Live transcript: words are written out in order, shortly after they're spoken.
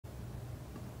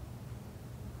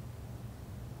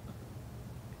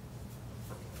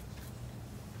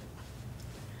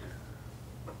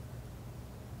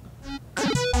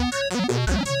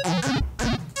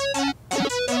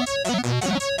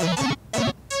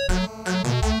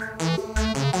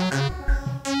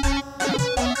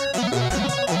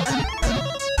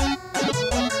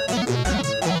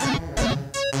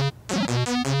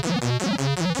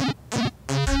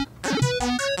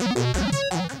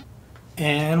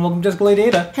and welcome to Desk Lady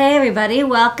Ada. Hey everybody,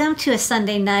 welcome to a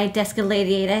Sunday night Desk of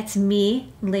Lady Ada. It's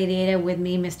me, Lady Ada, with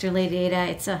me, Mr. Lady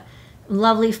Ada. It's a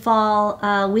lovely fall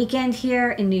weekend here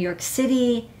in New York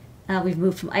City. We've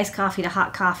moved from iced coffee to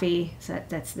hot coffee, so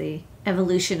that's the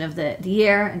evolution of the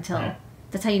year until,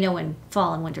 that's how you know when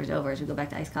fall and winter's over, as we go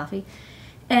back to iced coffee.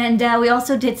 And we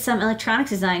also did some electronics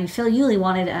design. Phil Yulee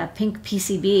wanted a pink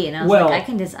PCB, and I was like, I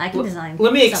can design.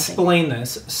 Let me explain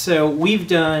this. So we've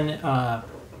done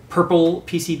purple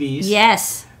PCBs.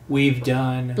 Yes. We've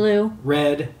done blue,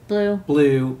 red,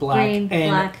 blue, black, green, and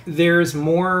black. There's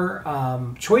more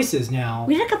choices now.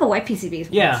 We did a couple white PCBs.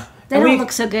 Yeah. They don't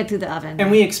look so good through the oven.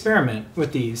 And we experiment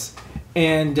with these.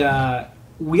 And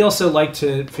we also like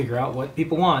to figure out what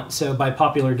people want. So by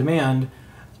popular demand,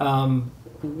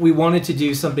 we wanted to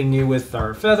do something new with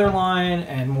our feather line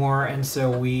and more. And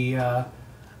so we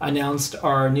announced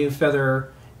our new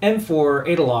Feather M4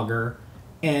 Ada Logger.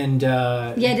 And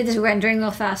yeah, I did this rendering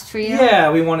real fast for you.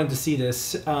 Yeah, we wanted to see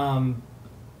this.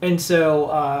 And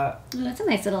so oh, that's a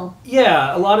nice little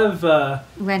a lot of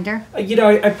render. You know,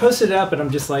 I posted it up and I'm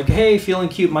just like, hey, feeling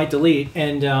cute, might delete,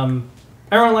 and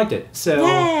everyone liked it. So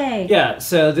yay! Yeah,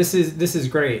 so this is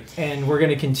great, and we're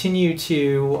going to continue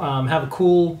to have a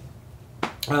cool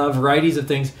varieties of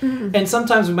things. Mm-hmm. And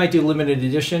sometimes we might do limited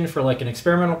edition for like an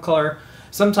experimental color.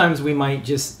 Sometimes we might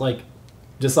just like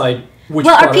decide which.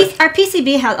 Well, our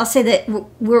PCB house, I'll say that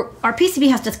our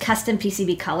PCB house does custom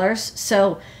PCB colors,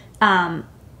 so.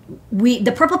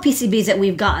 The purple PCBs that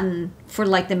we've gotten for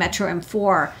like the Metro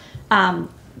M4,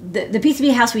 the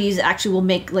PCB house we use actually will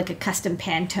make like a custom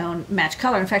Pantone match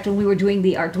color. In fact, when we were doing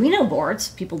the Arduino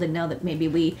boards, people didn't know that maybe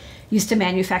we used to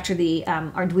manufacture the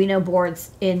Arduino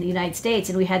boards in the United States,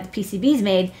 and we had the PCBs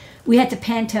made. We had to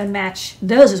Pantone match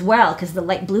those as well because the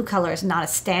light blue color is not a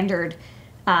standard.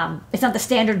 It's not the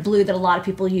standard blue that a lot of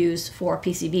people use for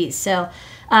PCBs. So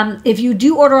if you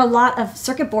do order a lot of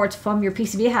circuit boards from your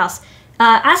PCB house,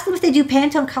 ask them if they do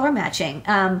Pantone color matching.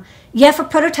 Yeah, for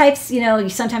prototypes, you know,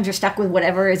 sometimes you're stuck with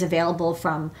whatever is available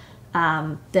from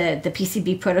the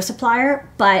PCB proto supplier.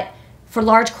 But for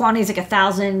large quantities, like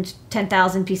 1,000,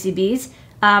 10,000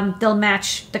 PCBs, they'll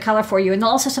match the color for you. And they'll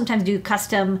also sometimes do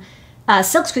custom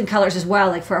silkscreen colors as well.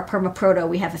 Like for our Perma Proto,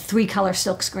 we have a 3-color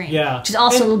silkscreen, which is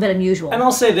also a little bit unusual. And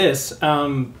I'll say this,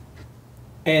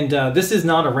 this is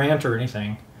not a rant or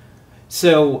anything.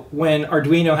 So when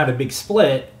Arduino had a big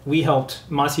split, we helped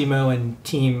Massimo and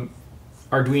Team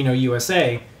Arduino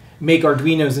USA make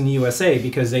Arduinos in the USA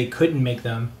because they couldn't make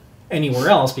them anywhere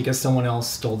else because someone else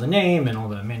stole the name and all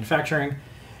the manufacturing.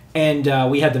 And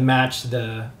we had to match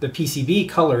the PCB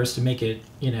colors to make it,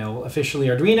 you know, officially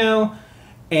Arduino.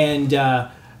 And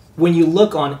when you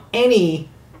look on any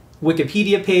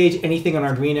Wikipedia page, anything on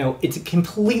Arduino, it's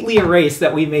completely erased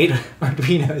that we made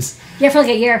Arduinos. Yeah, for like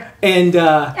a year. And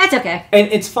that's okay.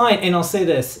 And it's fine. And I'll say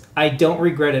this, I don't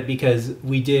regret it because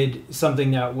we did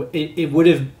something that it would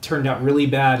have turned out really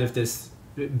bad if this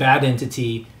bad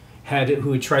entity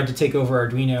who had tried to take over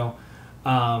Arduino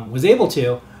was able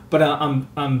to. But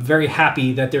I'm very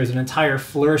happy that there's an entire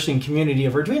flourishing community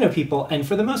of Arduino people, and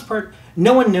for the most part,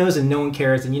 no one knows and no one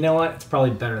cares, and you know what? It's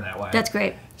probably better that way. That's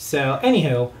great. So,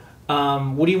 anywho,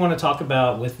 what do you want to talk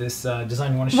about with this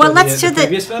design? You want to show the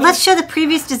previous photo? Let's show the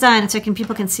previous design so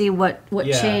people can see what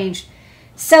changed.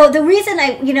 So the reason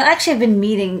actually I've been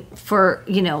meeting for,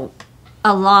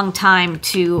 a long time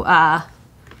to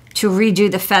redo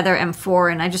the Feather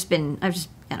M4, and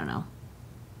I don't know,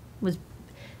 was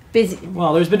busy.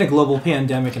 Well, there's been a global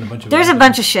pandemic and a bunch of. There's a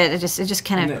bunch of shit. It just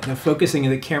kind of. The focusing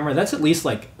of the camera. That's at least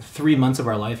like 3 months of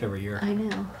our life every year. I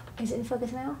know. Is it in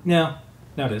focus now? No,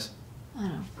 it is. I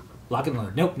don't know. Lock and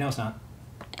load. Nope, no, it's not.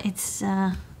 It's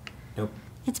Nope.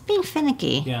 It's being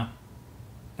finicky. Yeah.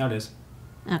 Now it is.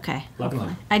 Okay. Lock and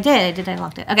load. I did. I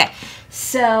locked it. Okay.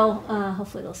 So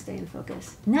hopefully it'll stay in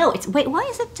focus. No, wait. Why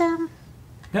is it? No,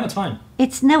 it's fine.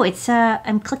 It's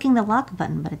I'm clicking the lock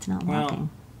button, but it's not locking.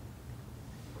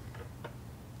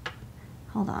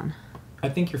 Hold on. I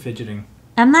think you're fidgeting.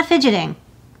 I'm not fidgeting.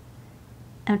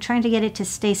 I'm trying to get it to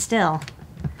stay still.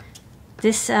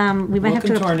 This we might have to.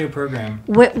 Welcome to our new program.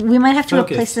 We might have to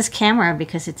replace this camera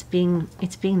because it's being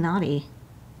naughty.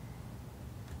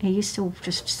 It used to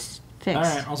just fix. All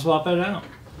right, I'll swap it out.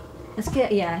 Let's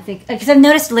get I think because I've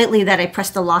noticed lately that I press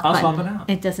the lock button. I'll swap it out.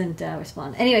 It doesn't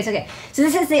respond. Anyways, okay. So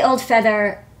this is the old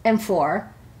Feather M4.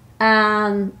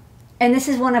 And this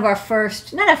is one of our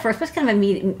first, not our first, but it's kind of a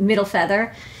middle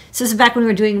Feather. So this is back when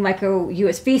we were doing micro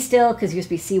USB still, because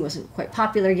USB-C wasn't quite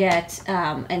popular yet,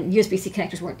 and USB-C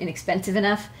connectors weren't inexpensive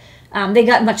enough. They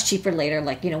got much cheaper later,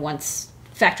 like, once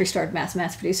factory started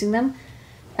mass producing them.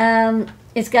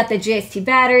 It's got the JST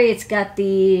battery, it's got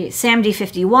the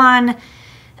SAMD51,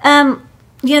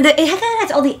 You know, it kind of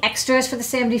has all the extras for the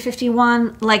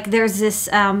SAMD51. Like there's this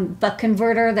buck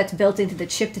converter that's built into the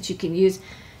chip that you can use.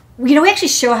 You know, we actually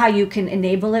show how you can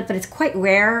enable it, but it's quite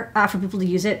rare for people to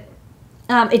use it.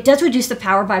 It does reduce the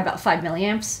power by about 5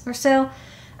 milliamps or so,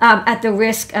 at the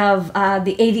risk of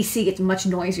the ADC gets much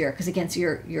noisier because again, so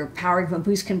you're powering from a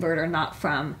boost converter, not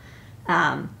from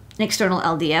an external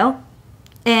LDO.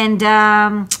 And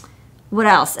what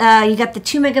else? You got the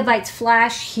 2 megabytes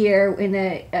flash here in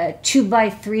a 2 by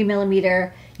 3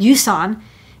 millimeter USON.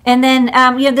 And then,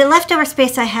 you know, the leftover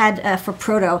space I had for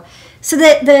Proto. So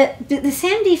the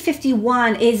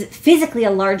SAMD51 is physically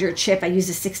a larger chip. I use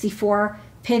a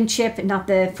 64-pin chip, not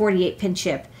the 48-pin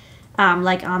chip,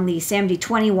 like on the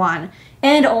SAMD21.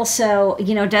 And also,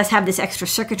 you know, does have this extra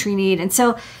circuitry need. And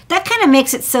so that kind of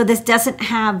makes it so this doesn't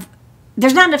have,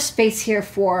 there's not enough space here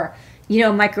for, you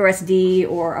know, micro SD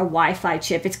or a Wi-Fi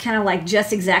chip. It's kind of like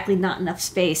just exactly not enough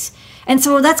space. And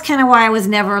so that's kind of why I was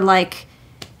never like,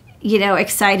 you know,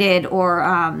 excited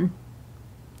or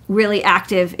really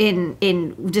active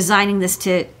in designing this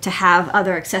to have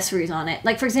other accessories on it.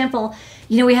 Like, for example,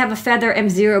 you know, we have a Feather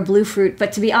M0 Bluefruit,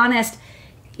 but to be honest,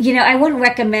 you know, I wouldn't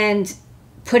recommend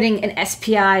putting an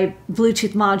SPI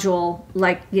Bluetooth module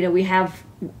like, you know, we have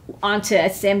onto a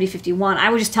SAMD51. I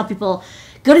would just tell people,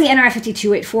 go to the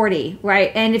nRF52840,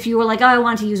 right? And if you were like, oh, I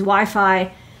want to use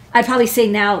Wi-Fi, I'd probably say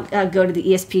now go to the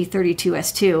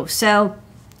ESP32S2. So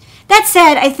that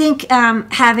said, I think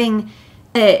having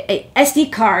a SD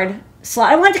card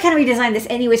slot, I wanted to kind of redesign this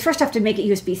anyways. First off, to make it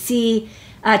USB-C,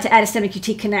 to add a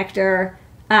STEMMA-QT connector,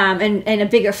 and a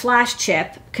bigger flash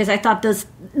chip, because I thought those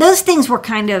things were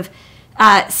kind of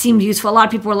seemed useful. A lot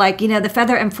of people were like, you know, the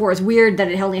Feather M4 is weird that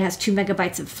it only has 2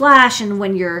 megabytes of flash, and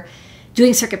when you're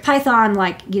doing CircuitPython,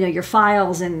 like, you know, your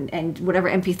files and whatever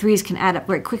MP3s can add up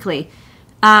very quickly.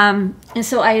 And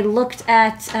so I looked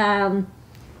at,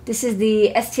 this is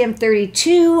the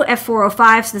STM32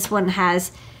 F405, so this one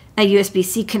has a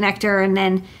USB-C connector. And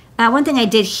then one thing I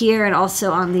did here and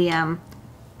also on the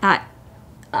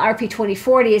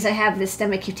RP2040 is I have this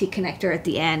STEMMA-QT connector at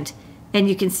the end, and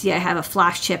you can see I have a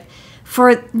flash chip.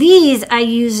 For these, I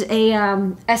use a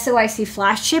SOIC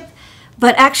flash chip,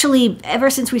 but actually,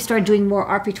 ever since we started doing more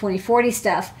RP2040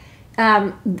 stuff,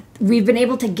 we've been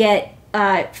able to get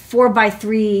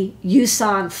 4x3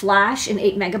 USON flash in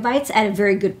 8 megabytes at a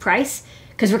very good price,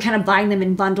 because we're kind of buying them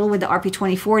in bundle with the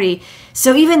RP2040.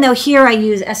 So even though here I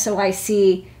use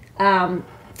SOIC,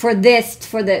 for this,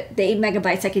 for the 8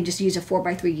 megabytes, I can just use a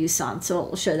 4x3 USON. So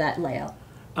I'll show that layout.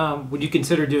 Would you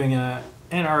consider doing a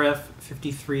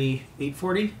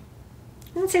nRF53840? I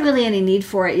don't see really any need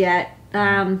for it yet.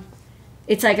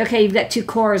 It's like, okay, you've got 2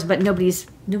 cores, but nobody's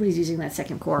using that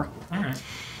second core. All right.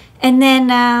 And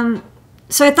then,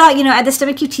 so I thought, you know, at the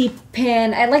STEMMA-QT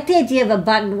pin, I like the idea of a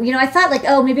button. You know, I thought like,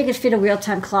 oh, maybe I could fit a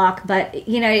real-time clock, but,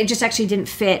 you know, it just actually didn't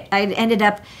fit. I ended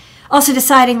up also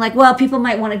deciding like, well, people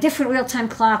might want a different real-time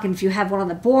clock, and if you have one on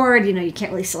the board, you know, you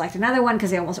can't really select another one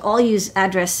because they almost all use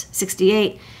address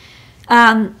 68.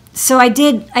 So I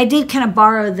did kind of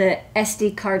borrow the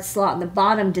SD card slot in the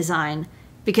bottom design,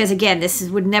 because again, this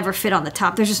would never fit on the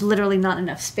top. There's just literally not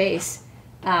enough space.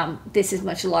 This is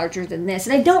much larger than this,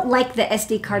 and I don't like the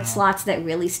SD card slots that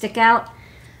really stick out.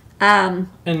 And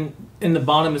the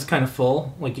bottom is kind of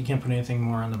full. Like you can't put anything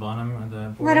more on the bottom of the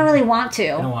board. Well, I don't really want to. You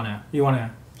don't want to. You want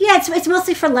to. Yeah, it's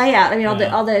mostly for layout. I mean, all the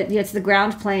you know, it's the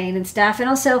ground plane and stuff, and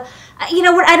also, you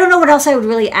know, what I don't know what else I would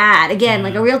really add. Again,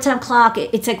 like a real time clock.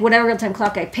 It's like whatever real time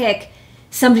clock I pick.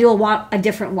 Somebody will want a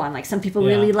different one. Like some people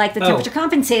really like the temperature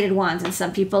compensated ones, and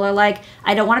some people are like,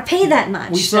 I don't want to pay that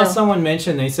much. We saw someone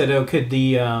mention, they said, oh, could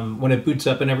the when it boots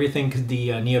up and everything, could the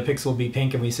NeoPixel be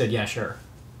pink? And we said, yeah, sure.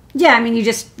 Yeah, I mean, you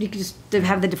can just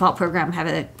have the default program have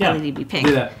a LED be pink.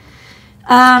 Do that.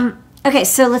 Okay,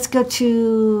 so let's go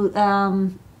to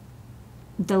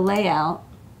the layout.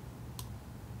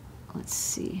 Let's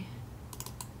see.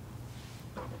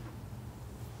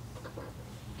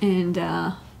 And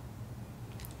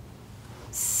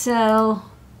so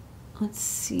let's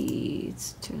see.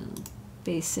 It's turn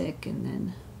basic and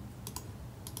then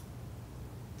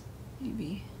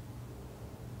maybe.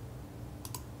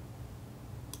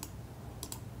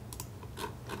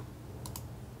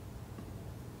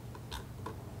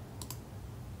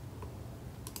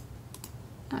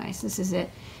 Alright, so this is it.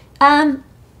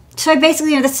 So I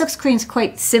basically, you know, the silk screen's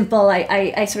quite simple.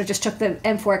 I sort of just took the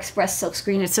M4 Express silk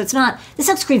screen, so it's not, the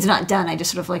silk screen's not done. I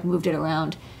just sort of like moved it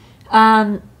around.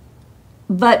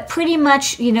 But pretty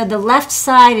much, you know, the left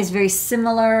side is very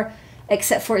similar,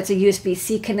 except for it's a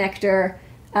USB-C connector.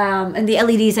 And the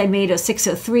LEDs I made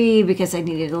 0603 because I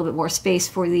needed a little bit more space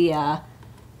for the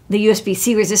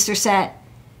USB-C resistor set.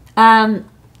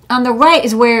 on the right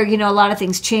is where, you know, a lot of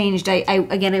things changed. I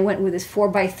went with this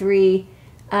 4x3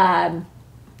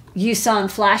 USON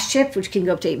flash chip, which can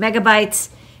go up to 8 megabytes.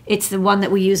 It's the one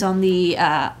that we use on the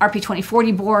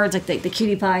RP2040 boards, like the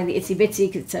Cutie Pie and the Itsy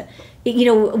Bitsy. Cause you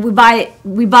know, we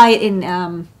buy it in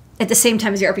at the same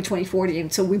time as the RP2040,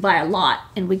 and so we buy a lot,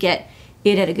 and we get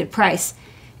it at a good price.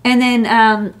 And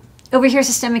then over here is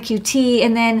Systemic QT,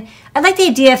 and then I like the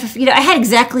idea of, you know, I had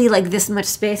exactly like this much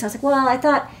space. I was like, well, I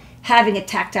thought having a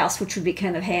tactile switch would be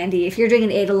kind of handy. If you're doing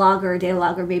an ADA log or a data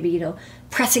log, or maybe, you know,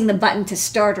 pressing the button to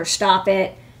start or stop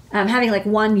it, having like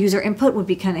one user input would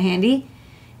be kind of handy.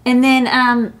 And then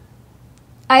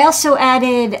I also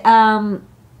added,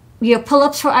 you know,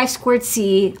 pull-ups for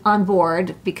I2C on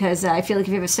board, because I feel like if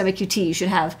you have a Systemic QT, you should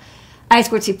have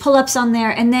I2C pull-ups on there.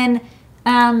 And then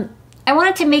I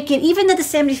wanted to make it, even though the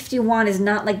 7051 is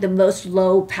not like the most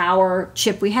low power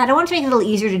chip we had, I wanted to make it a little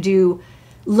easier to do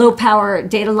low power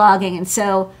data logging. And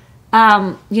so,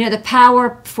 you know, the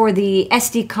power for the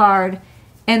SD card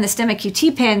and the Systemic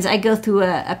QT pins, I go through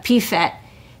a PFET.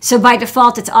 So by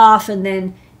default, it's off, and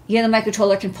then, you know, the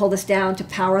microcontroller can pull this down to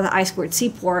power the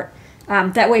I2C port.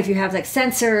 That way, if you have like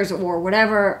sensors or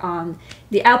whatever on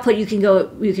the output, you can,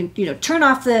 you know, turn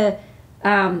off the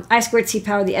I2C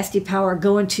power, the SD power,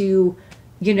 go into,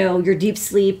 you know, your deep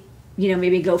sleep, you know,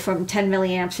 maybe go from 10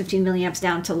 milliamps, 15 milliamps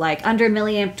down to like under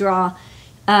milliamp draw.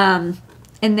 And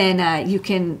then you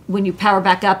can, when you power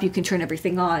back up, you can turn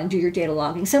everything on and do your data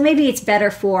logging. So maybe it's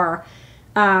better for,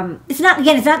 it's not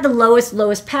the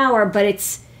lowest power, but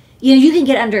it's, you know, you can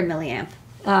get under a milliamp.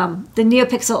 The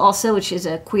NeoPixel also, which is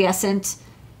a quiescent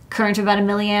current of about a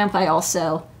milliamp,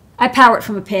 I power it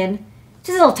from a pin. It's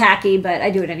a little tacky, but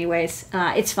I do it anyways.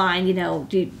 It's fine, you know,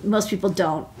 most people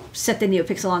don't set the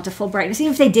NeoPixel onto full brightness.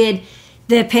 Even if they did,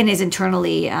 the pin is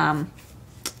internally,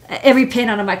 every pin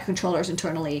on a microcontroller is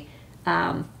internally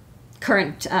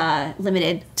current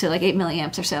limited to like 8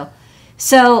 milliamps or so.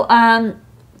 So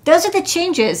those are the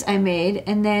changes I made.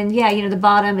 And then, yeah, you know, the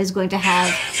bottom is going to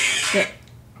have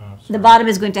the bottom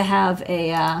is going to have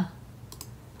a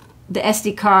the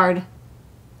SD card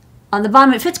on the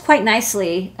bottom. It fits quite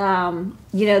nicely.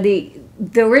 You know, the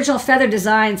original Feather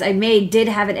designs I made did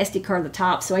have an SD card on the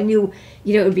top, so I knew,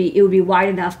 you know, it would be wide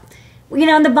enough. You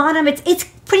know, on the bottom, it's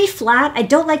pretty flat. I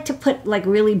don't like to put like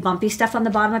really bumpy stuff on the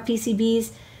bottom of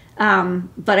PCBs,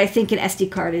 but I think an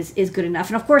SD card is good enough.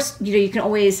 And of course, you know, I can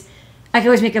always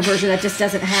make a version that just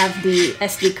doesn't have the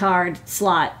SD card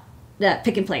slot,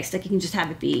 pick and place. Like, you can just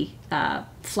have it be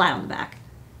flat on the back.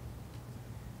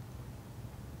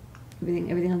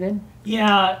 Everything all good?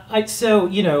 Yeah, so,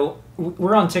 you know,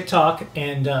 we're on TikTok,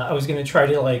 and I was going to try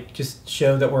to, like, just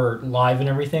show that we're live and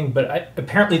everything, but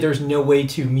apparently there's no way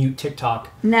to mute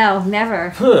TikTok. No,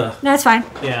 never. Ugh. No, it's fine.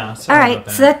 Yeah. All right,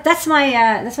 so that's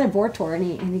my board tour.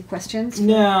 Any questions?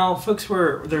 No, folks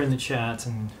they're in the chats,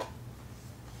 and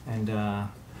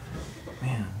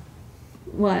man.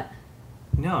 What?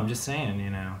 No, I'm just saying, you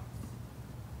know,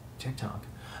 TikTok.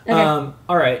 Okay.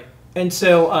 All right. And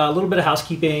so a little bit of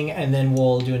housekeeping, and then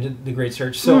we'll do into the great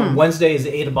search. So Wednesday is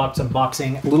the AdaBox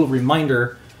unboxing. A little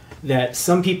reminder that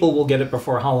some people will get it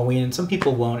before Halloween and some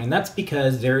people won't. And that's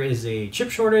because there is a chip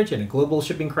shortage and a global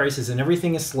shipping crisis, and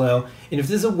everything is slow. And if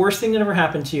this is the worst thing that ever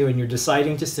happened to you and you're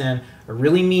deciding to send a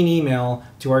really mean email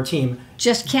to our team,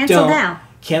 just cancel now.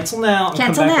 Cancel now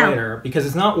and come back later, because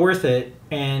it's not worth it.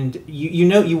 And you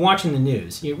know, you're watching the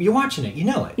news. You're watching it. You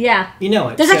know it. Yeah. You know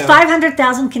it. There's like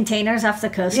 500,000 containers off the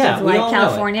coast of like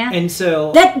California. And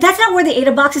so that's not where the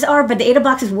ADA boxes are, but the ADA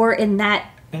boxes were in that.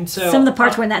 And so some of the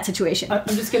parts were in that situation. I'm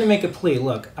just going to make a plea.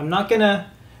 Look, I'm not going to.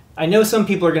 I know some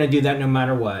people are going to do that no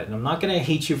matter what, and I'm not going to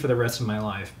hate you for the rest of my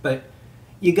life. But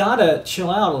you got to chill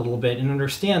out a little bit and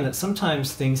understand that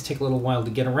sometimes things take a little while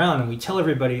to get around, and we tell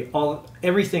everybody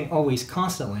everything always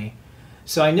constantly.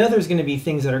 So I know there's going to be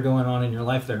things that are going on in your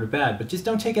life that are bad, but just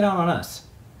don't take it out on us.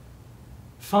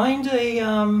 Find a,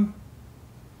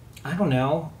 I don't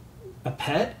know, a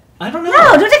pet? I don't know.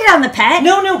 No, don't take it out on the pet.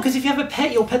 No, because if you have a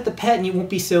pet, you'll pet the pet and you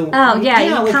won't be so... Oh, yeah,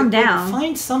 you'll calm down.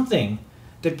 Find something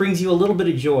that brings you a little bit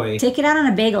of joy. Take it out on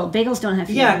a bagel. Bagels don't have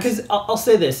feelings. Yeah, because I'll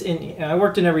say this, and I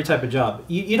worked in every type of job.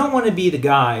 You don't want to be the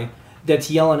guy that's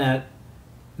yelling at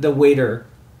the waiter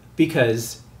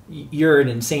because you're an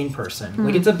insane person.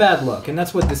 Like, it's a bad look, and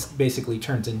that's what this basically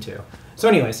turns into. So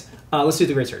anyways, let's do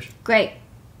the great search. Great.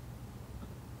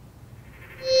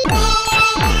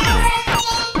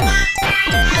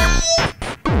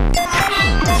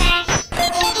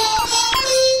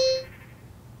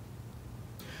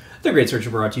 The Great Search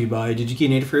is brought to you by DigiKey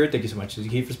Native for Thank you so much,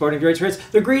 DigiKey, for supporting Great Search.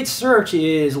 The Great Search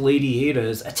is Lady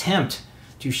Ada's attempt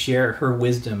to share her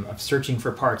wisdom of searching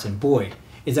for parts, and boy,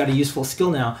 is that a useful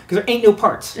skill now? Because there ain't no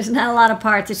parts. There's not a lot of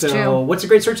parts. It's So true. what's a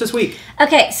great search this week?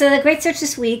 Okay, so the great search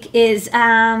this week is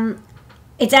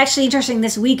it's actually interesting.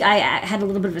 This week I had a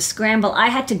little bit of a scramble. I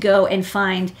had to go and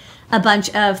find a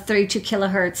bunch of 32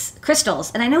 kilohertz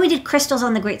crystals. And I know we did crystals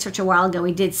on the Great Search a while ago.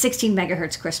 We did 16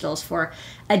 megahertz crystals for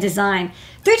a design.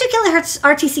 32 kilohertz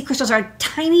RTC crystals are a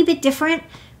tiny bit different.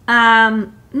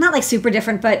 Not like super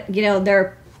different, but you know,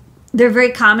 they're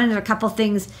very common. There are a couple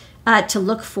things to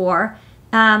look for.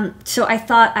 So I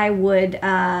thought I would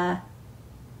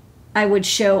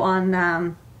show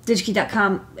on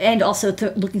DigiKey.com and also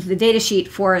looking through the data sheet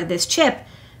for this chip,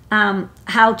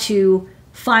 how to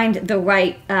find the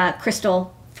right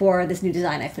crystal for this new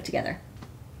design I put together.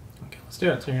 Okay, let's do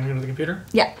it. So you're going to go to the computer?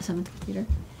 Yeah, so I'm at the computer.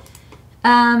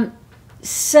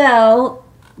 So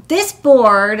this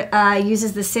board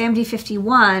uses the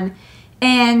SAMD51,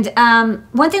 and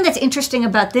one thing that's interesting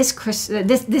about this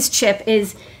chip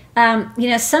is, you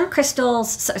know, some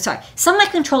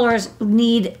microcontrollers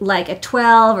need like a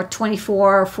 12 or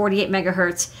 24 or 48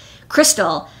 megahertz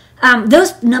crystal.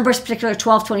 Those numbers, particularly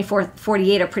 12, 24,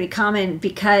 48, are pretty common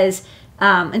because,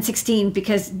 and 16,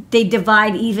 because they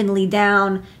divide evenly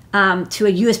down to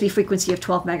a USB frequency of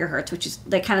 12 megahertz, which is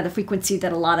like kind of the frequency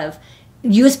that a lot of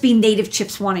USB native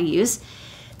chips want to use.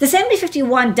 The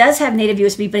SAMD51 does have native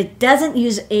USB, but it doesn't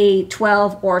use a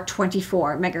 12 or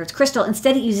 24 megahertz crystal.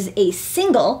 Instead, it uses a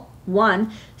single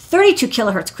 32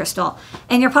 kilohertz crystal.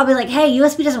 And you're probably like, hey,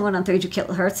 USB doesn't run on 32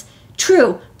 kilohertz.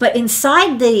 True, but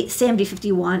inside the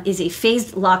SAMD51 is a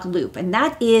phased lock loop, and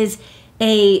that is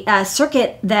a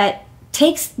circuit that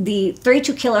takes the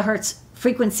 32 kilohertz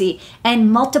frequency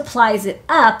and multiplies it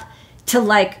up to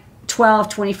like 12,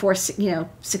 24,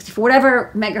 64, whatever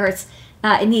megahertz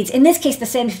it needs. In this case, the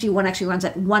SAMD51 actually runs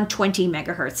at 120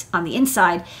 megahertz on the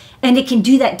inside, and it can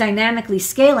do that dynamically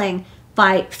scaling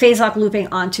by phase lock looping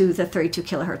onto the 32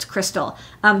 kilohertz crystal.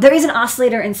 There is an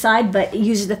oscillator inside, but it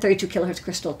uses the 32 kilohertz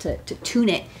crystal to tune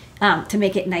it, to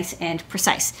make it nice and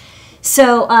precise.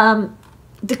 So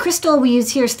the crystal we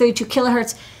use here is 32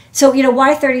 kilohertz. So, you know,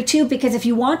 why 32? Because if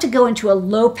you want to go into a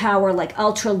low power, like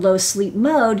ultra low sleep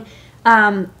mode,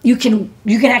 you can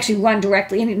actually run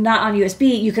directly, and not on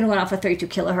USB, you can run off of 32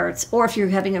 kilohertz. Or if you're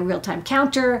having a real-time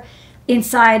counter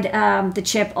inside the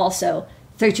chip, also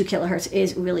 32 kilohertz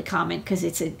is really common because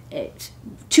it's a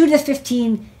 2 to the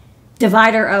 15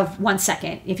 divider of 1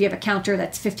 second. If you have a counter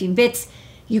that's 15 bits,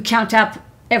 you count up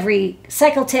every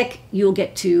cycle tick, you'll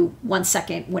get to 1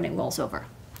 second when it rolls over.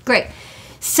 Great.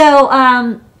 So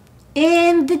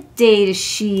in the data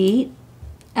sheet,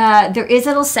 there is a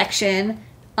little section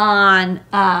on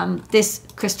this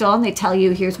crystal, and they tell you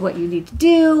here's what you need to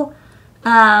do.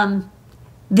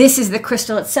 This is the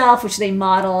crystal itself, which they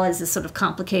model as a sort of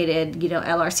complicated, you know,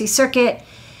 LRC circuit.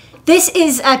 This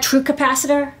is a true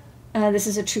capacitor. This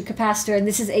is a true capacitor, and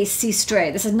this is a C-stray.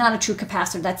 This is not a true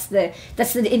capacitor. That's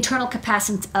the internal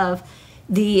capacitance of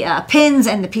the pins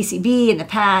and the PCB and the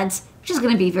pads, which is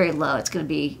going to be very low. It's going to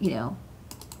be, you know,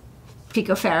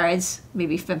 picofarads,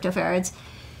 maybe femtofarads.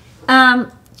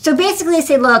 So basically, they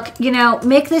say, look, you know,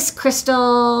 make this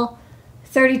crystal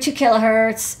 32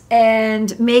 kilohertz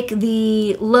and make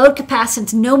the load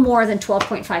capacitance no more than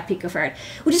 12.5 picofarad,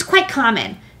 which is quite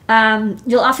common.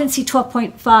 You'll often see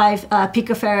 12.5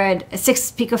 picofarad.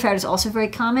 6 picofarad is also very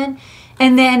common.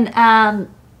 And then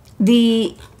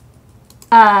the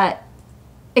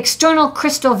external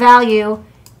crystal value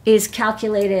is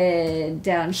calculated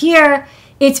down here.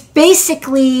 It's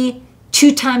basically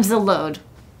 2 times the load,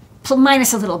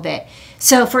 minus a little bit.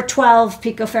 So for 12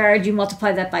 picofarad, you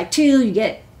multiply that by 2, you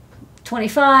get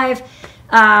 25.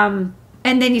 And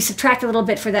then you subtract a little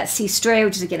bit for that C-stray,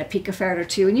 which is, again, a picofarad or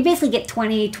 2. And you basically get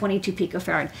 20, 22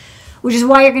 picofarad, which is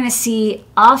why you're going to see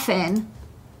often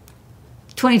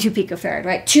 22 picofarad,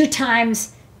 right? 2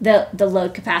 times the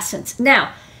load capacitance.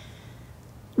 Now,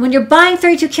 when you're buying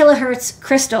 32 kilohertz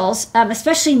crystals,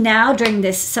 especially now during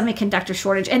this semiconductor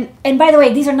shortage, and by the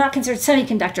way, these are not considered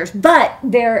semiconductors, but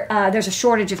there's a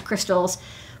shortage of crystals,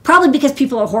 probably because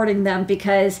people are hoarding them,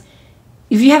 because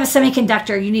if you have a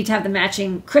semiconductor, you need to have the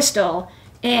matching crystal,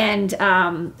 and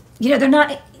you know,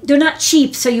 they're not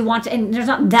cheap, so you want to, and there's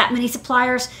not that many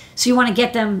suppliers, so you want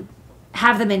to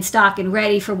have them in stock and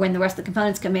ready for when the rest of the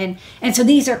components come in. And so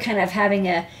these are kind of having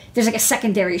there's like a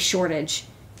secondary shortage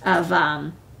of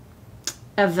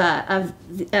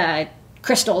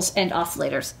crystals and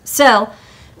oscillators. So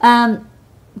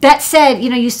that said, you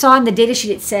know, you saw in the data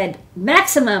sheet it said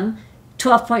maximum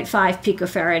 12.5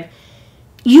 picofarad.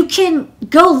 You can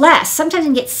go less. Sometimes you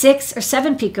can get 6 or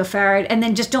 7 picofarad, and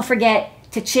then just don't forget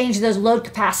to change those load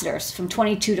capacitors from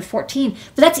 22 to 14.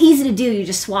 But that's easy to do. You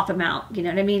just swap them out. You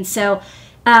know what I mean? So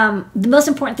The most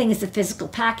important thing is the physical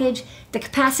package. The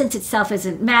capacitance itself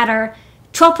doesn't matter.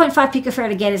 12.5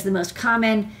 picofarad again is the most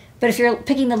common, but if you're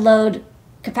picking the load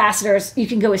capacitors, you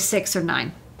can go with 6 or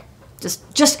 9.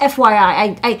 Just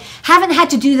FYI, I haven't had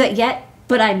to do that yet,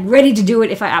 but I'm ready to do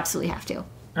it if I absolutely have to.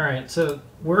 All right, so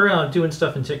we're doing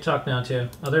stuff in TikTok now too.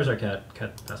 Oh, there's our cat.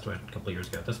 Cat passed away a couple of years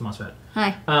ago. That's MOSFET.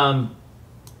 Hi.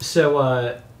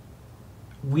 So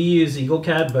we use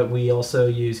EagleCAD, but we also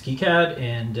use KiCad,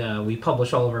 and we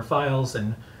publish all of our files.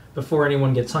 And before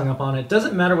anyone gets hung up on it,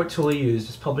 doesn't matter what tool you use,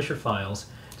 just publish your files.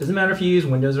 Doesn't matter if you use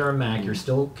Windows or a Mac, you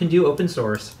still can do open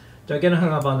source. Don't get hung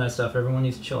up on that stuff. Everyone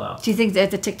needs to chill out. Do you think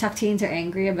that the TikTok teens are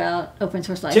angry about open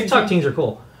source licensing? TikTok teens are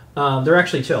cool. They're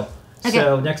actually chill. Okay.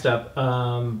 So next up,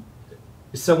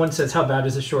 someone says, how bad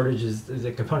is the shortage? Is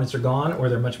the components are gone, or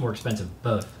they're much more expensive?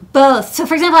 Both. Both. So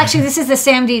for example, actually, this is the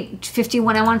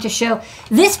SAMD51 I wanted to show.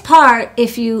 This part,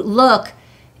 if you look,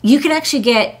 you can actually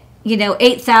get,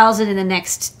 8,000 in the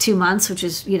next 2 months, which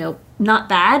is, not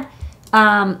bad.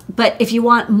 But if you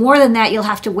want more than that, you'll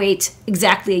have to wait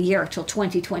exactly a year till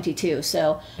 2022.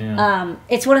 So Yeah.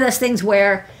 it's one of those things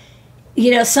where,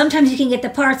 sometimes you can get the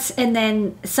parts, and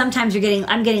then sometimes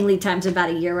I'm getting lead times about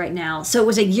a year right now. So it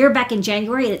was a year back in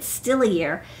January, and it's still a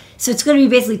year. So it's going to be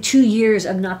basically 2 years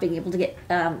of not being able to get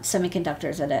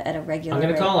semiconductors at a regular I'm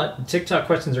going rate. to call it. TikTok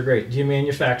questions are great. Do you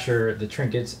manufacture the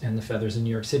trinkets and the feathers in New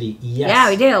York City? Yes. Yeah,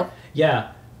 we do.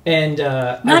 Yeah. And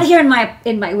Not here in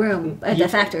my room at the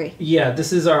factory. Yeah,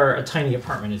 this is a tiny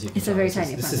apartment, as you can It's tell. a very This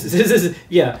tiny is- This is,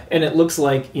 yeah, and it looks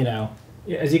like,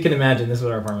 as you can imagine, this is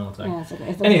what our apartment looks like. It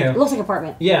looks like an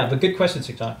apartment. Yeah, but good question,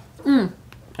 TikTok. All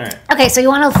right. Okay, so you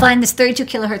want to find this 32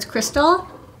 kilohertz crystal.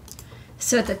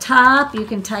 So at the top, you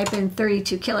can type in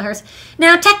 32 kilohertz.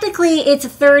 Now, technically, it's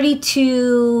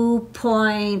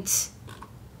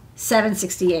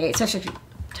 32.768. So I should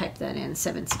type that in,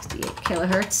 768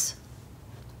 kilohertz.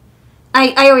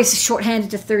 I always shorthand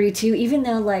it to 32, even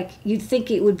though, you'd think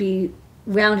it would be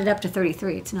rounded up to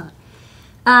 33. It's not.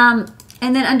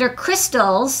 And then under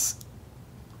crystals,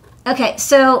 okay,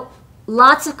 so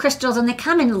lots of crystals, and they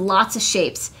come in lots of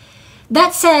shapes.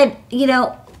 That said,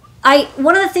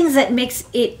 one of the things that makes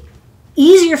it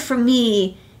easier for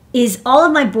me is all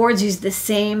of my boards use the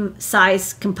same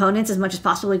size components as much as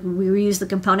possible. We reuse the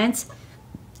components.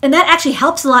 And that actually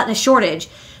helps a lot in a shortage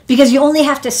because you only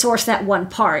have to source that one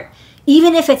part.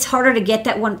 Even if it's harder to get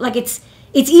that one, it's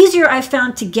easier, I've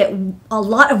found, to get a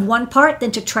lot of one part than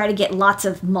to try to get lots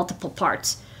of multiple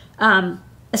parts.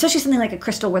 Especially something like a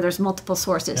crystal where there's multiple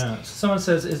sources. Yeah. So someone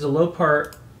says, is the low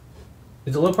part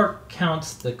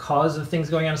counts the cause of things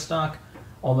going out of stock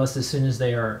almost as soon as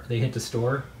they hit the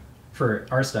store for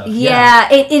our stuff?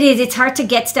 Yeah, it is. It's hard to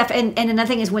get stuff. And another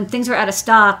thing is when things are out of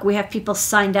stock, we have people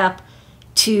signed up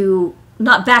to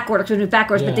not back order, because we do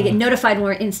backwards, but they get notified when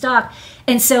we're in stock.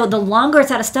 And so the longer it's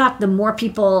out of stock, the more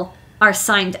people are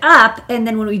signed up, and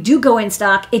then when we do go in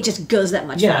stock, it just goes that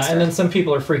much faster. Yeah, and then some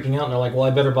people are freaking out, and they're like, well,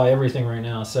 I better buy everything right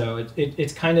now. So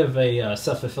it's kind of a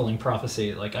self-fulfilling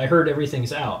prophecy. Like, I heard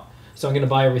everything's out, so I'm going to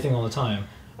buy everything all the time.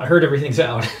 I heard everything's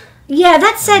out. Yeah,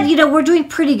 that said, we're doing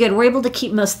pretty good. We're able to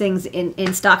keep most things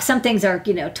in stock. Some things are,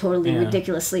 totally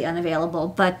ridiculously unavailable,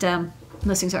 but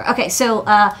most things are. Okay, so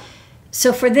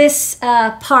for this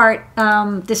part,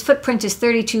 this footprint is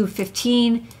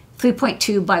 3215,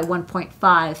 3.2 by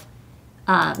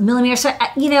 1.5 millimeters. So,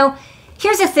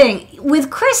 here's the thing. With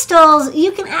crystals,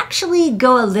 you can actually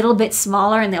go a little bit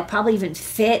smaller, and they'll probably even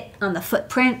fit on the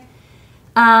footprint.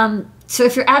 So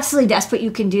if you're absolutely desperate,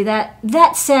 you can do that.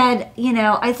 That said,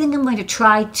 I think I'm going to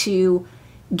try to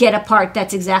get a part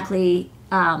that's exactly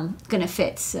going to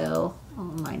fit. So,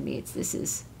 remind me, this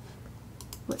is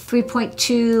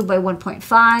 3.2 by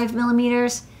 1.5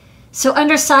 millimeters. So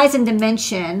under size and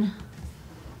dimension,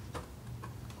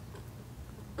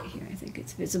 here I think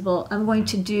it's visible, I'm going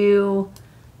to do,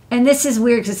 and this is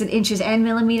weird because it's in inches and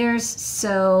millimeters,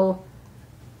 so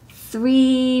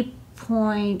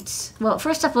well,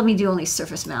 first off, let me do only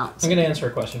surface mount. I'm going to answer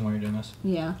a question while you're doing this.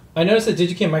 Yeah. I noticed that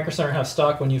DigiKey and Micro Center have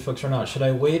stock when you folks are not. Should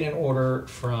I wait and order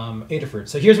from Adafruit?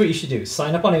 So here's what you should do.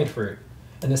 Sign up on Adafruit,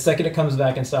 and the second it comes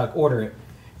back in stock, order it.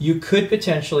 You could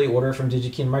potentially order from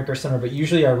DigiKey and Micro Center, but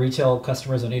usually our retail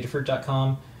customers on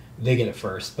Adafruit.com, they get it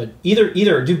first. But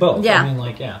either do both. Yeah. I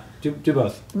mean, do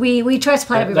both. We try to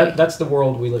supply everybody. That's the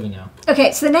world we live in now.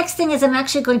 Okay, so the next thing is I'm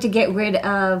actually going to get rid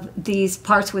of these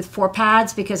parts with 4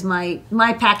 pads because my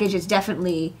package is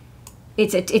definitely,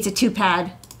 it's a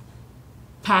 2-pad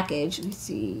package. Let me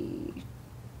see.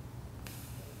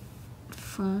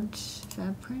 Front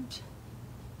fab print.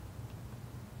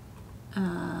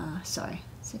 Sorry.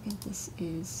 Second, this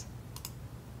is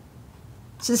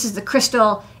the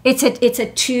crystal. It's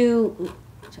a 2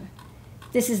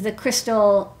 This is the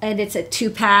crystal, and it's a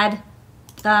 2-pad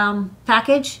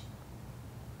package.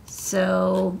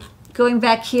 So going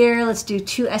back here, let's do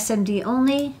 2 SMD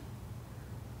only.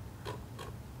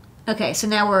 Okay, so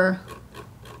now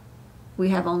we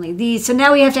have only these. So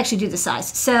now we have to actually do the size.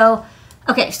 So,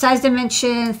 okay, size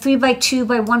dimension 3 by 2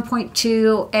 by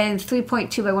 1.2 and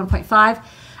 3.2 by 1.5.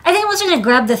 I think I'm also going to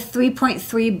grab the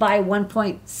 3.3 by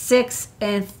 1.6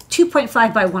 and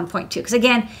 2.5 by 1.2 because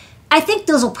again, I think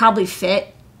those will probably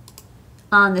fit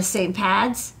on the same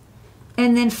pads.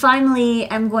 And then finally,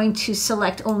 I'm going to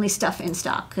select only stuff in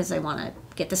stock because I want to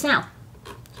get this now.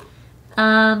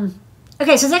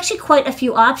 Okay, so there's actually quite a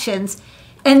few options.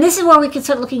 And this is where we can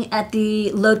start looking at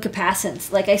the load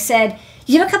capacitance. Like I said,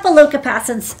 you have a couple load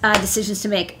capacitance decisions to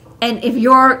make. And if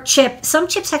your chip, some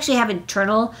chips actually have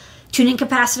internal tuning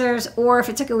capacitors, or if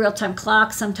it's like a real-time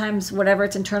clock, sometimes whatever,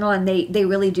 it's internal, and they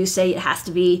really do say it has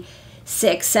to be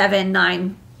 6, 7,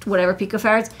 9, whatever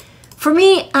picofarads. For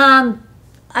me, I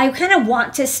kind of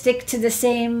want to stick to the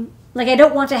same, like I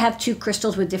don't want to have 2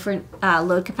 crystals with different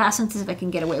load capacitances if I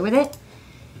can get away with it.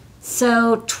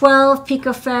 So 12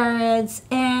 picofarads,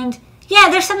 and yeah,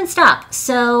 there's some in stock.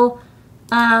 So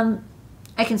I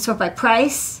can sort by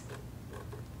price.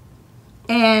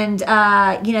 And,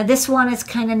 you know, this one is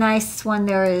kind of nice. This one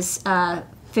there is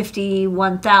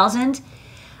 51,000.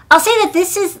 I'll say that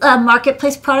this is a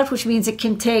marketplace product, which means it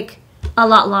can take a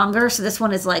lot longer. So this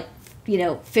one is like, you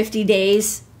know, 50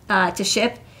 days to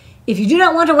ship. If you do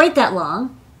not want to wait that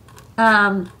long,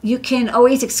 you can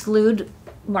always exclude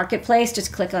marketplace.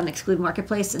 Just click on exclude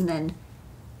marketplace and then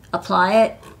apply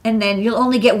it. And then you'll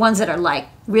only get ones that are like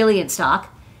really in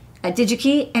stock at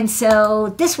DigiKey. And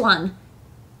so this one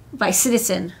by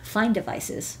Citizen Find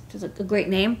Devices, which is a great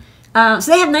name. So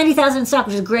they have 90,000 in stock,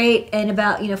 which is great, and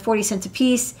about 40 cents a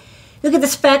piece. Look at the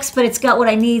specs, but it's got what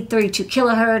I need: 32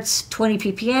 kilohertz, 20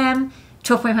 ppm,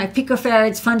 12.5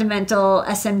 picofarads, fundamental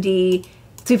SMD,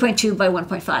 3.2 by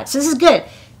 1.5. So this is good.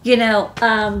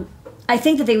 I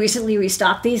think that they recently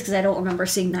restocked these because I don't remember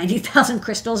seeing 90,000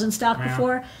 crystals in stock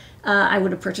before. I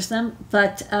would have purchased them,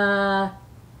 but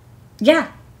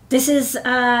yeah, this is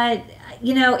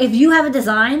if you have a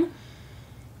design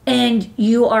and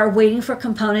you are waiting for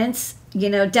components,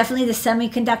 definitely the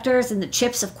semiconductors and the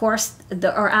chips, of course,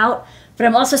 are out. But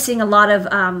I'm also seeing a lot of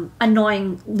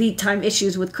annoying lead time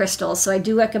issues with crystals. So I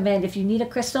do recommend, if you need a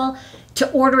crystal,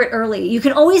 to order it early. You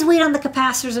can always wait on the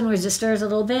capacitors and resistors a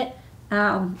little bit.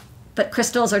 But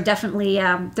crystals are definitely,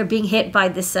 they're being hit by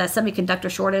this semiconductor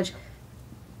shortage.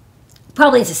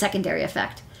 Probably it's a secondary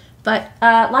effect. But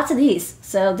lots of these.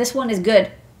 So this one is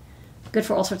good. Good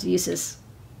for all sorts of uses.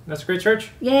 That's great,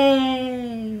 Church.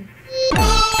 Yay!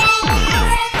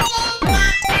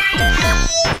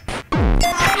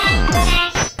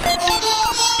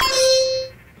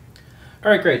 All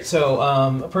right, great. So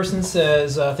a person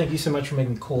says, thank you so much for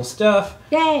making cool stuff.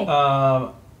 Yay!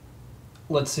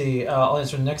 Let's see. I'll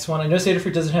answer the next one. I know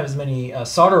Adafruit doesn't have as many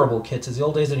solderable kits as the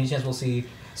old days. Any chance we'll see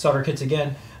solder kits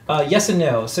again? Yes and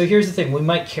no. So here's the thing: we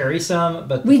might carry some,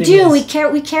 but we do. We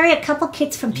carry a couple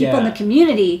kits from people in the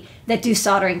community that do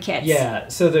soldering kits. Yeah.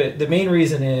 So the main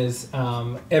reason is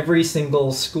every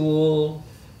single school,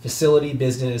 facility,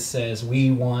 business says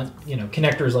we want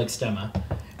connectors like Stemma.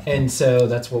 And so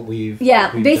that's what we've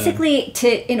basically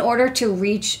done. In order to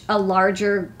reach a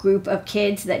larger group of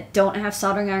kids that don't have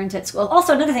soldering irons at school.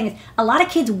 Also, another thing is a lot of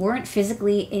kids weren't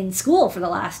physically in school for the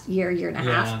last year and a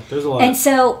half. Yeah, there's a lot. And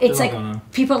so it's like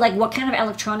people are like, what kind of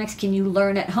electronics can you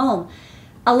learn at home?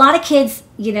 A lot of kids,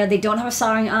 they don't have a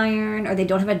soldering iron or they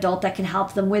don't have an adult that can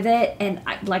help them with it. And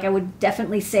I would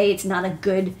definitely say it's not a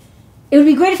good. It would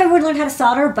be great if everyone learned how to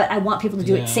solder, but I want people to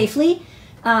do it safely.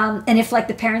 And if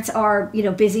the parents are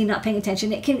busy, not paying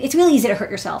attention, it's really easy to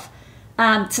hurt yourself.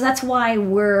 So that's why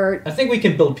I think we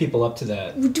can build people up to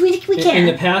that. We can. In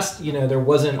the past, there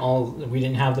wasn't we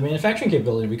didn't have the manufacturing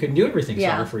capability. We couldn't do everything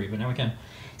solder free, but now we can.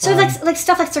 So like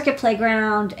stuff like Circuit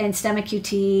Playground and Stemma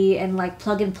QT and like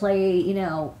plug and play,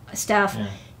 stuff. Yeah.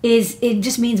 It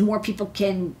just means more people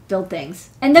can build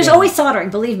things. And there's always soldering,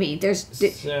 believe me.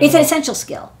 It's an essential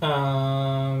skill.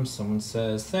 Someone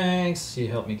says, thanks. You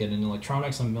helped me get into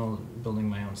electronics. I'm building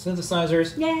my own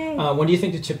synthesizers. Yay. When do you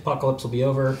think the chip apocalypse will be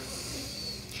over?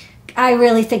 I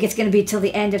really think it's going to be till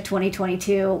the end of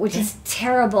 2022, which is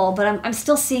terrible. But I'm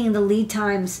still seeing the lead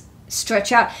times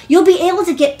stretch out. You'll be able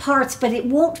to get parts, but it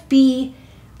won't be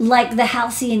like the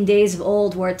halcyon days of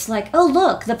old where it's like, oh,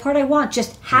 look, the part I want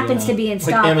just happens to be in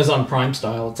stock. Like Amazon Prime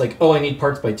style. It's like, oh, I need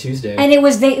parts by Tuesday. And it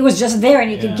was just there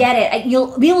and you could get it.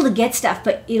 You'll be able to get stuff,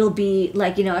 but it'll be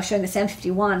like, I was showing the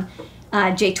 751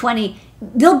 J20.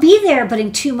 They'll be there, but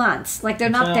in 2 months. Like, they're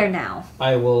not there now.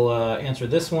 I will answer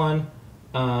this one.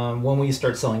 When we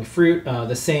start selling fruit,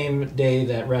 the same day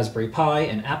that Raspberry Pi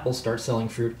and Apple start selling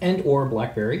fruit and or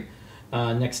BlackBerry.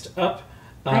 Next up.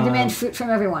 I demand fruit from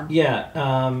everyone.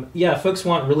 Yeah, folks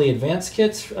want really advanced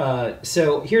kits.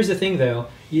 So here's the thing, though.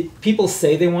 People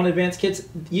say they want advanced kits.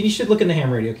 You should look in the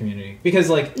ham radio community because,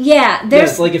 like,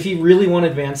 there's like if you really want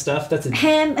advanced stuff, that's a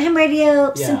ham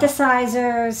radio,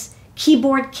 synthesizers,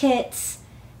 keyboard kits.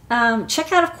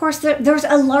 Check out, of course, there's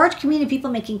a large community of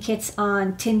people making kits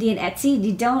on Tindy and Etsy.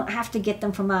 You don't have to get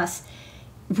them from us.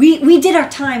 We did our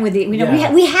time with it. We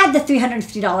had the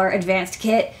 $350 advanced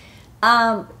kit.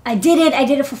 I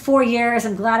did it for 4 years.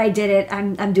 I'm glad I did it.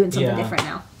 I'm doing something different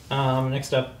now.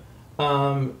 Next up,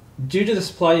 due to the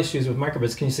supply issues with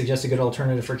microbits, can you suggest a good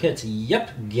alternative for kits?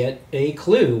 Yep, get a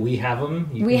Clue. We have them.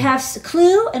 We have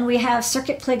Clue and we have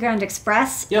Circuit Playground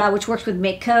Express, which works with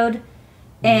MakeCode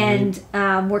and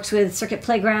works with Circuit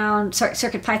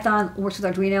Python, works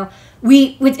with Arduino.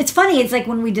 It's funny, it's like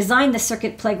when we designed the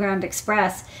Circuit Playground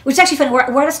Express, which is actually funny, we're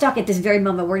out of stock at this very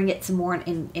moment. We're going to get some more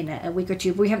in a week or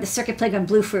two. We have the Circuit Playground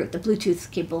Bluefruit, the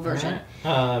Bluetooth capable version.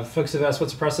 Right. Folks have asked,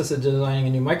 what's the process of designing a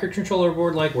new microcontroller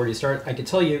board like? Where do you start? I could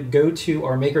tell you, go to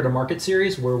our Maker to Market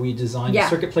series where we designed the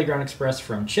Circuit Playground Express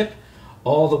from chip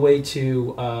all the way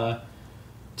to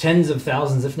tens of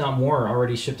thousands, if not more,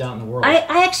 already shipped out in the world.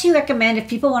 I actually recommend, if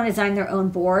people want to design their own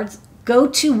boards, go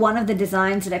to one of the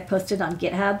designs that I posted on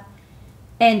GitHub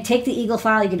and take the Eagle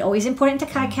file. You can always import it into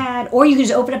KiCad, or you can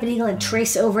just open up an Eagle and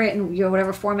trace over it in your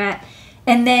whatever format,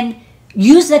 and then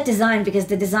use that design, because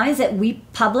the designs that we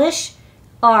publish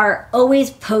are always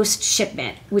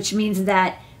post-shipment, which means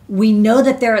that we know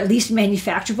that they're at least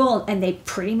manufacturable and they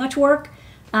pretty much work.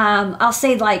 I'll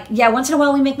say, like, once in a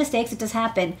while we make mistakes. It does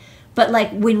happen. But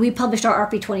like when we published our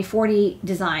RP2040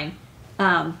 design,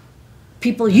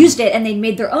 people used it and they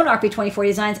made their own RP2040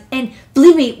 designs. And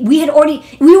believe me, we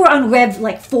were on Rev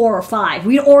like 4 or 5.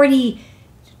 We'd already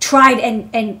tried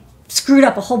and screwed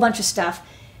up a whole bunch of stuff.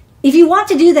 If you want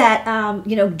to do that,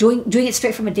 doing it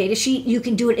straight from a data sheet, you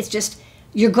can do it. It's just,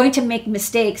 you're going to make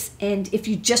mistakes. And if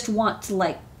you just want to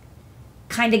like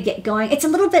kind of get going, it's a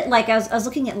little bit like, I was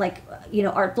looking at like,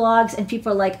 art blogs, and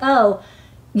people are like, oh,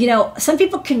 some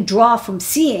people can draw from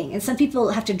seeing, and some people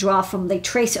have to draw from, they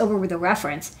trace over with a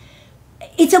reference.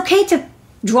 It's okay to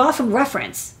draw from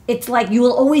reference. It's like you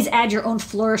will always add your own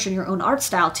flourish and your own art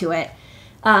style to it.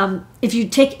 If you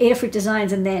take Adafruit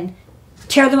designs and then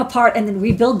tear them apart and then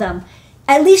rebuild them,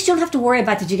 at least you don't have to worry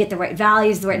about, did you get the right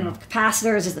values, the right number of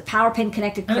capacitors, is the power pin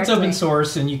connected correctly? And it's open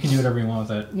source, and you can do whatever you want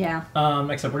with it. Yeah.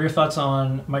 Next up, what are your thoughts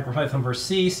on MicroPython versus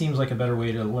C? Seems like a better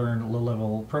way to learn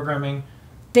low-level programming.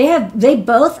 They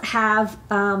both have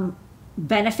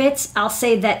benefits. I'll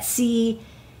say that C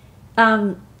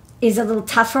is a little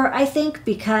tougher, I think,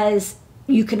 because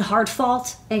you can hard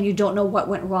fault and you don't know what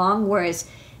went wrong, whereas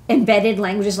embedded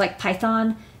languages like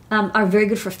Python are very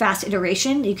good for fast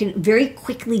iteration. You can very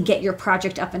quickly get your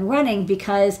project up and running,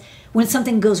 because when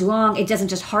something goes wrong, it doesn't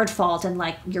just hard fault and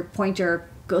like your pointer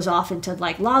goes off into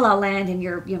like la la land and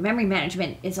your memory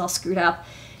management is all screwed up.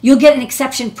 You'll get an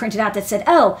exception printed out that said,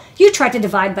 oh, you tried to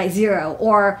divide by 0,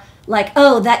 or like,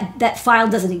 oh, that file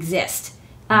doesn't exist.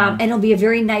 And it'll be a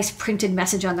very nice printed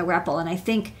message on the REPL. And I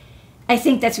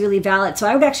think that's really valid. So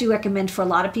I would actually recommend for a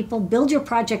lot of people, build your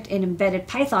project in embedded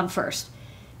Python first.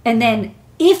 And then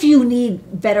if you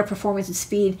need better performance and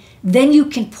speed, then you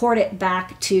can port it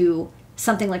back to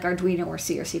something like Arduino or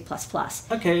C or C++.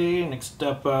 Okay, next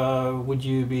up, would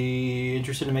you be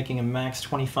interested in making a Max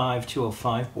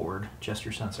 25205 board,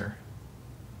 gesture sensor?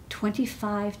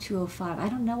 25205. I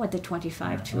don't know what the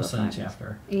 25205 I'll send it is. to you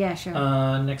after. Yeah,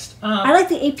 sure. Next up. I like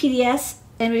the APDS,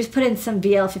 and we just put in some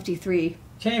VL53.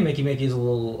 Okay, Makey is a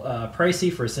little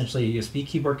pricey for essentially a USB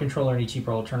keyboard controller. Any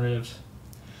cheaper alternatives?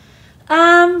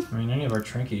 I mean, any of our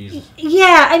Trinkies.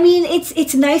 Yeah, I mean,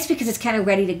 it's nice because it's kind of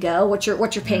ready to go. What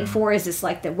you're paying for is this,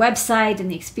 like, the website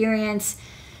and the experience.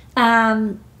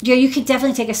 You could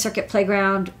definitely take a Circuit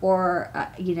Playground or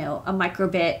a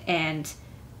microbit, and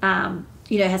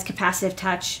it has capacitive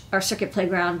touch. Our Circuit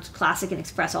Playground Classic and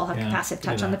Express all have capacitive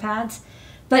touch on the pads.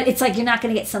 But it's like you're not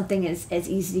going to get something as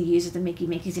easy to use as the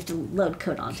Makeys. You have to load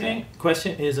code onto it.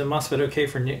 Question, is a MOSFET okay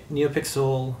for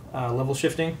NeoPixel level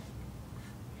shifting?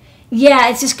 Yeah,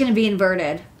 it's just going to be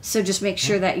inverted. So just make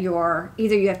sure that either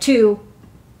you have 2,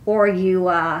 or you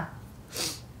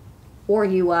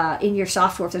in your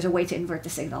software, if there's a way to invert the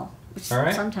signal, which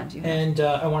sometimes you have. And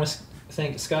I want to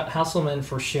thank Scott Hasselman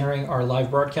for sharing our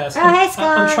live broadcast. Oh, hey,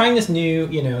 Scott. I'm trying this new,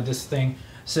 this thing.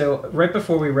 So right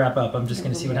before we wrap up, I'm just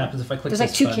going to see what happens if I click this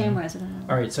button. There's like 2 cameras. I don't know.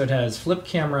 All right, so it has flip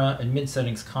camera and mid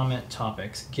settings, comment,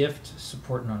 topics, gift,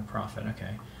 support nonprofit.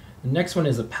 Okay. The next one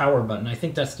is a power button. I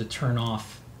think that's to turn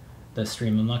off the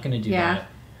stream. I'm not going to do Yeah. that.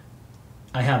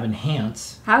 I have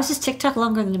enhance How is this TikTok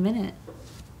longer than a minute?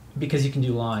 because you can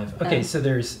do live. Okay, Oh. so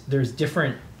there's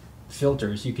different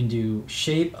filters. You can do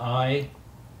shape, eye.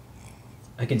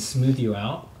 I can smooth you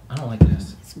out. I don't like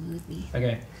this. Smooth me.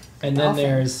 Okay, and then Dolphin.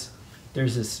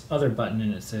 there's this other button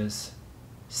and it says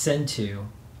send to,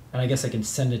 and I guess I can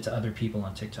send it to other people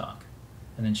on TikTok,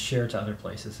 and then share it to other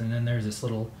places. And then there's this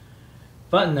little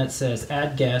button that says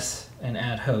add guest and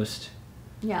add host.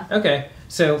 Yeah. Okay,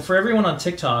 so for everyone on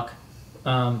TikTok,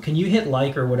 can you hit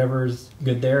like or whatever's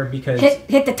good there? Because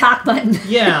Hit the talk button.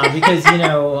 yeah, because you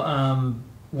know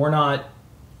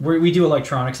we do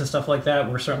electronics and stuff like that.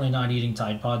 We're certainly not eating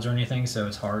Tide Pods or anything, so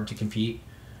it's hard to compete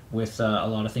with a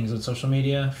lot of things on social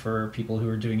media for people who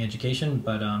are doing education.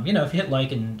 But you know, if you hit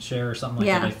like and share or something like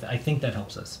Yeah. that, I think that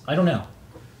helps us. I don't know.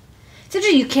 So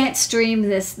you can't stream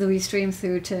this. We stream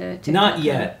through to TikTok. Not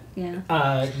yet.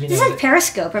 Yeah. You This know, is like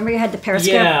Periscope. Remember you had the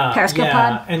Periscope yeah,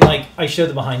 pod? and like I show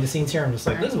the behind the scenes here. I'm just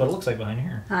like, this is what it looks like behind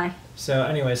here. Hi. So,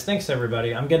 anyways, thanks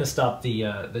everybody. I'm gonna stop the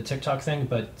TikTok thing,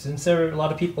 but since a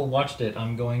lot of people watched it,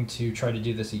 I'm going to try to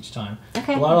do this each time.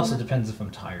 Okay. A lot also depends if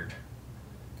I'm tired,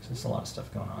 because there's a lot of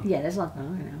stuff going on. Yeah, there's a lot going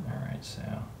on right now. All right, so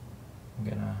I'm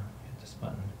gonna hit this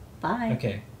button. Bye.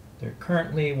 Okay, they're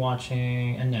currently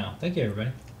watching, and now, thank you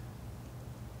everybody.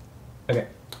 Okay,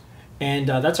 and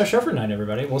that's our show for tonight,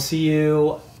 everybody. We'll see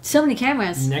you So many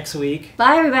cameras. next week,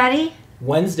 Bye, everybody.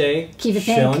 Wednesday. Keep it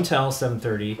Show pink. and tell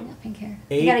 7:30. No, pink hair.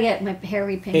 Eight- I gotta get my hair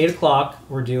repainted. 8 o'clock,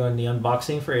 we're doing the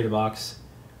unboxing for AdaBox.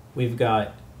 We've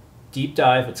got Deep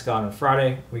Dive at Scott on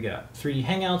Friday. We got 3D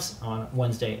Hangouts on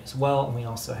Wednesday as well. And we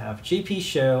also have JP's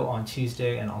show on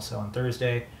Tuesday and also on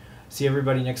Thursday. See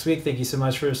everybody next week. Thank you so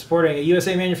much for supporting a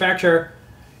USA manufacturer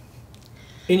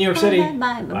in New York City. Bye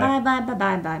bye bye bye bye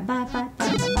bye bye bye bye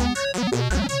bye.